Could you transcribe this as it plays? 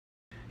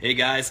Hey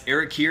guys,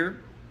 Eric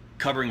here,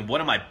 covering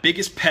one of my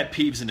biggest pet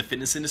peeves in the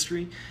fitness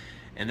industry,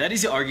 and that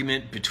is the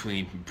argument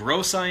between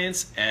bro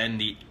science and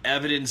the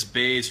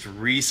evidence-based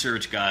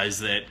research guys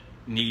that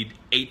need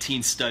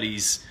 18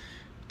 studies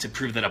to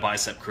prove that a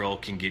bicep curl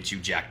can get you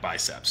jacked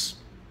biceps.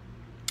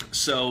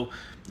 So,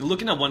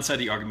 looking at one side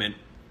of the argument,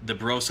 the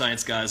bro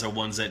science guys are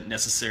ones that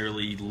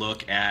necessarily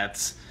look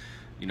at,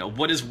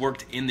 what has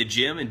worked in the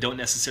gym and don't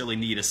necessarily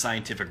need a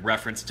scientific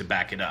reference to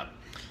back it up.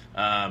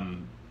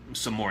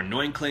 Some more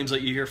annoying claims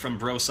that you hear from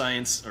bro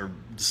science or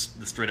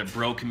the straight up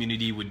bro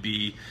community would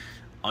be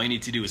all you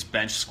need to do is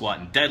bench, squat,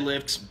 and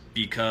deadlift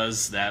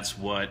because that's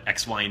what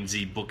X, Y, and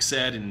Z book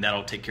said, and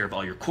that'll take care of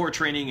all your core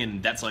training,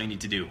 and that's all you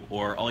need to do.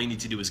 Or all you need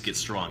to do is get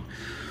strong.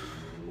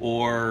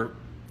 Or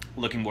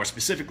looking more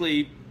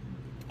specifically,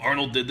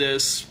 Arnold did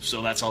this,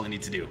 so that's all you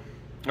need to do.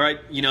 All right,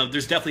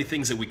 there's definitely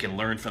things that we can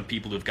learn from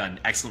people who've gotten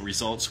excellent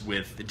results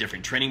with the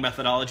different training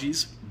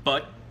methodologies,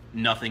 but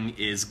nothing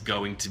is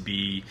going to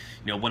be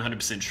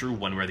 100% true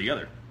one way or the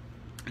other.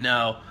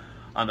 Now,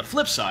 on the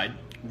flip side,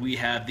 we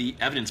have the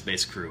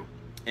evidence-based crew.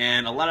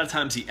 And a lot of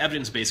times the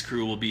evidence-based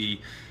crew will be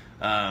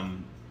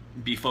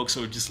folks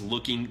who are just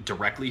looking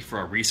directly for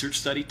a research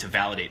study to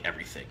validate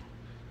everything.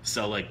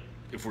 So like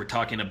if we're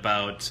talking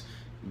about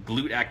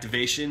glute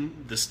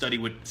activation, the study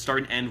would start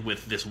and end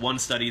with this one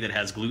study that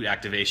has glute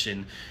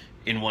activation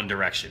in one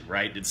direction,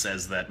 right? It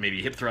says that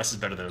maybe hip thrust is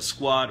better than a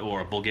squat,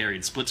 or a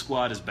Bulgarian split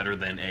squat is better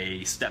than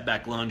a step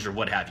back lunge, or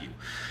what have you.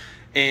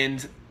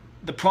 And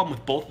the problem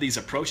with both of these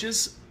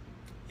approaches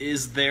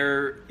is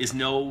there is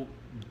no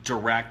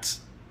direct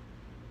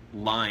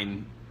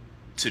line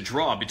to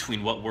draw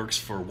between what works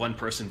for one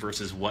person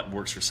versus what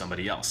works for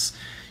somebody else.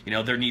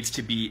 There needs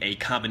to be a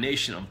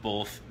combination of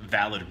both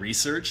valid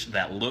research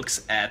that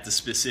looks at the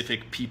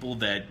specific people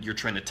that you're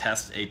trying to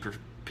test a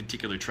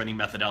particular training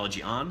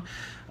methodology on.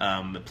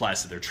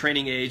 Applies to their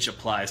training age,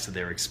 applies to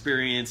their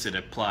experience, it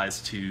applies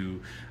to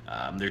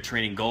their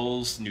training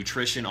goals,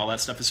 nutrition, all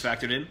that stuff is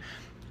factored in.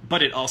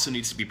 But it also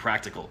needs to be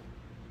practical.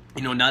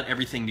 Not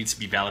everything needs to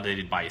be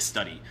validated by a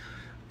study,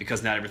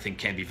 because not everything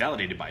can be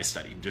validated by a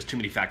study. There's too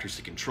many factors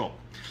to control.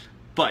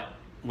 But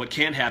what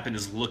can happen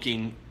is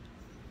looking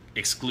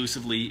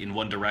exclusively in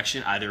one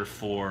direction, either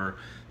for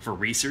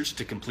research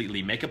to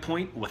completely make a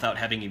point without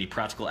having any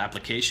practical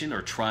application,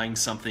 or trying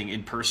something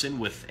in person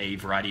with a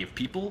variety of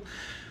people.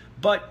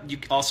 But you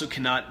also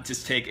cannot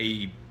just take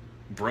a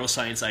bro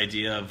science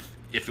idea of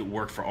if it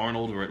worked for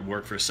Arnold or it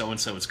worked for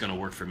so-and-so, it's going to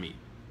work for me.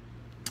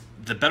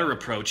 The better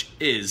approach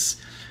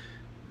is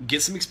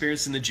get some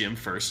experience in the gym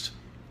first,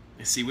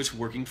 see what's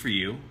working for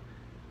you,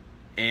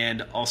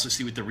 and also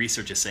see what the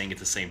research is saying at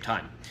the same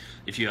time.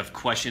 If you have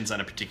questions on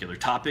a particular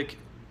topic,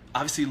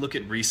 obviously look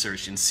at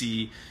research and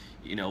see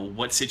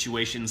what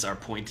situations are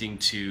pointing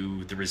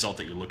to the result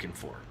that you're looking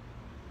for.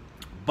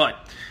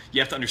 But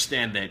you have to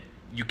understand that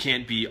you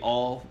can't be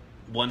all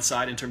one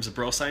side in terms of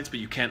bro science, but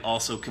you can't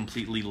also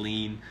completely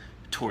lean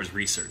towards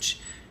research.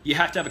 You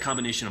have to have a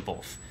combination of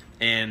both.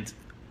 And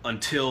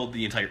until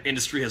the entire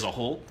industry as a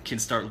whole can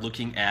start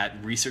looking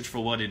at research for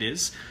what it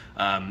is,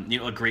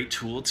 a great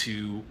tool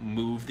to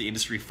move the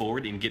industry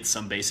forward and get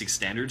some basic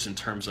standards in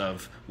terms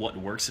of what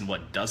works and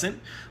what doesn't,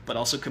 but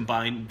also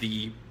combine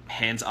the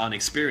hands-on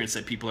experience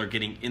that people are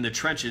getting in the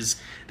trenches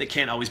that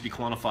can't always be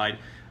quantified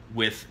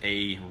with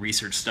a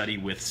research study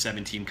with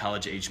 17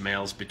 college-age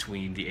males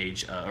between the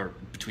age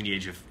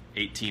of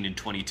 18 and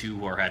 22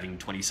 who are having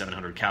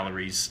 2,700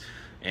 calories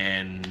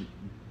and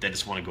they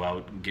just want to go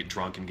out and get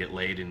drunk and get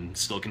laid and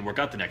still can work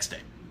out the next day.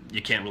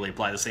 You can't really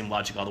apply the same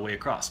logic all the way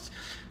across.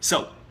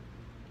 So,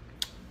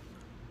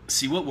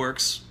 see what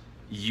works,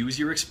 use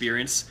your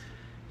experience,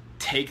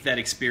 take that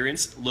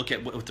experience, look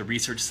at what the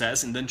research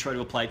says, and then try to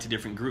apply it to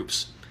different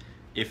groups.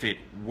 If it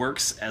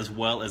works as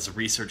well as the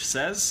research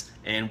says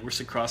and works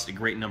across a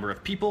great number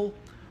of people,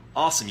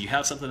 awesome, you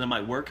have something that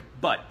might work,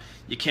 but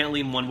you can't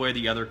lean one way or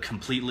the other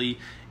completely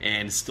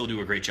and still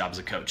do a great job as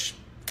a coach.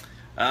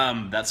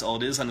 That's all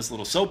it is on this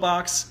little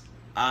soapbox.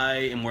 I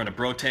am wearing a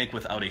bro tank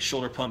without a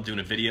shoulder pump doing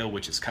a video,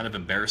 which is kind of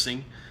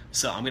embarrassing.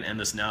 So I'm going to end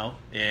this now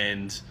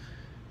and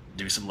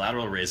do some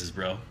lateral raises,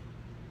 bro.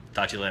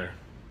 Talk to you later.